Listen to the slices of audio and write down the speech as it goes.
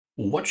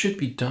What should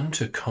be done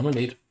to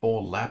accommodate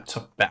for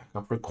laptop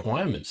backup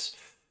requirements?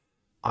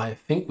 I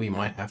think we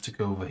might have to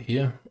go over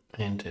here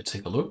and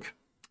take a look.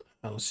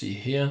 I'll see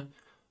here,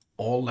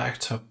 all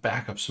laptop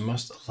backups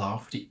must allow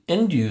for the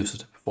end user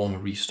to perform a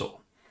restore.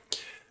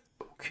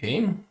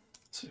 Okay,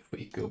 so if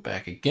we go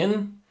back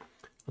again,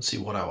 let's see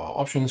what our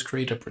options.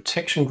 Create a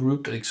protection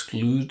group that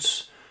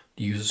excludes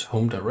the user's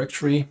home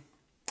directory.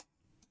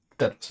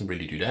 That doesn't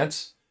really do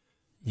that.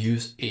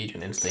 Use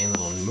agent in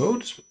standalone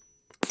mode.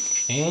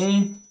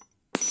 Okay.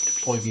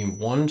 Deploy Veeam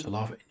 1 to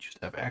allow for end user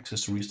to have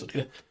access to restore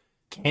data.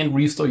 Can't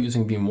restore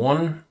using Veeam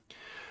 1.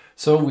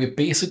 So we're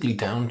basically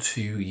down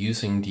to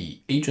using the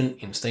agent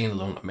in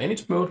standalone or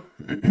managed mode.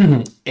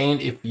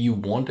 And if you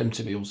want them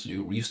to be able to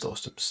do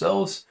restores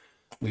themselves,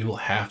 we will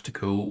have to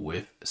go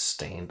with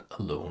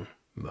standalone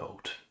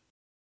mode.